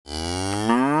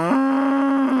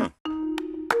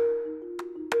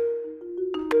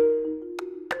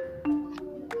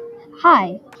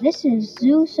Hi, this is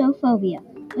zoosophobia.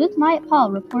 Luke Myatt Paul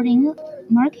reporting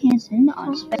Mark Hansen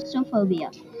on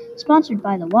spexophobia, sponsored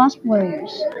by the Wasp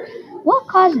Warriors. What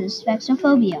causes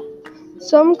spexophobia?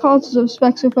 Some causes of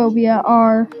spexophobia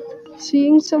are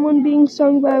seeing someone being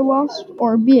stung by a wasp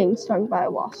or being stung by a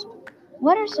wasp.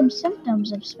 What are some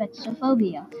symptoms of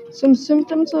spexophobia? Some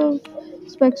symptoms of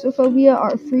spexophobia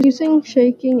are freezing,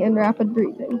 shaking, and rapid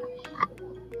breathing.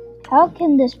 How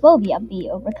can this phobia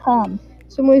be overcome?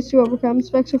 Some ways to overcome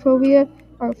spexophobia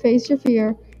are face your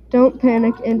fear, don't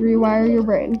panic, and rewire your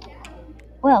brain.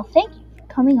 Well, thank you for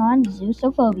coming on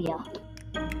Zoosophobia.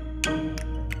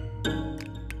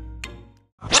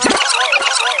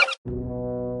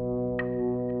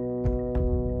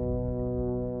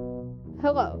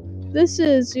 Hello, this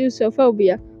is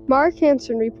zoosophobia. Mark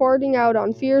Hansen reporting out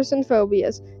on fears and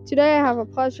phobias. Today I have a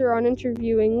pleasure on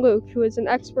interviewing Luke, who is an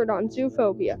expert on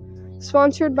zoophobia,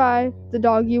 sponsored by the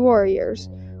Doggy Warriors.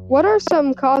 What are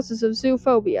some causes of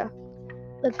zoophobia?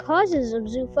 The causes of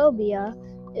zoophobia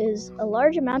is a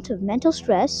large amount of mental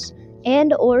stress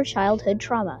and or childhood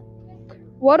trauma.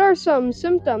 What are some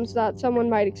symptoms that someone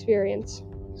might experience?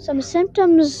 Some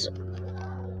symptoms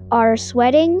are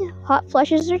sweating, hot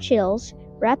flushes or chills,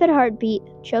 rapid heartbeat,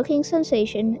 choking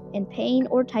sensation, and pain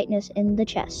or tightness in the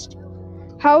chest.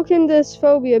 How can this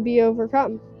phobia be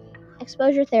overcome?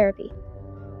 Exposure therapy.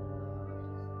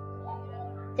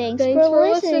 Thanks Thanks for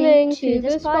listening to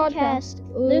this podcast.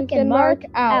 Luke and Mark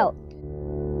out.